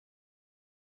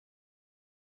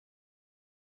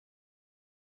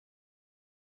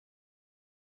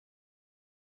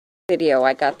Video,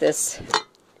 I got this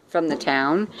from the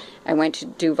town. I went to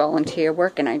do volunteer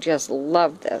work and I just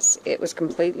love this. It was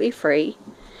completely free.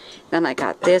 Then I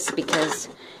got this because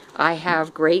I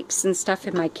have grapes and stuff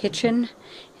in my kitchen,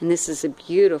 and this is a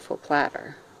beautiful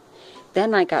platter.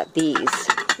 Then I got these.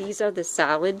 These are the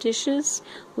salad dishes.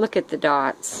 Look at the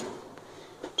dots.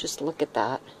 Just look at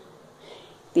that.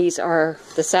 These are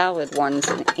the salad ones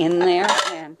in there,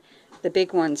 and the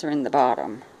big ones are in the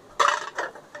bottom.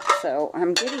 So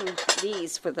I'm getting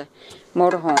these for the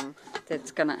motorhome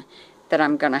that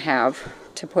I'm gonna have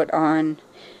to put on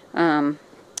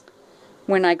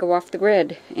when I go off the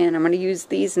grid, and I'm gonna use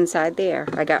these inside there.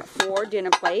 I got 4 dinner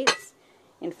plates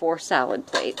and 4 salad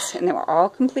plates, and they were all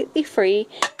completely free.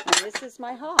 And this is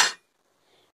my haul.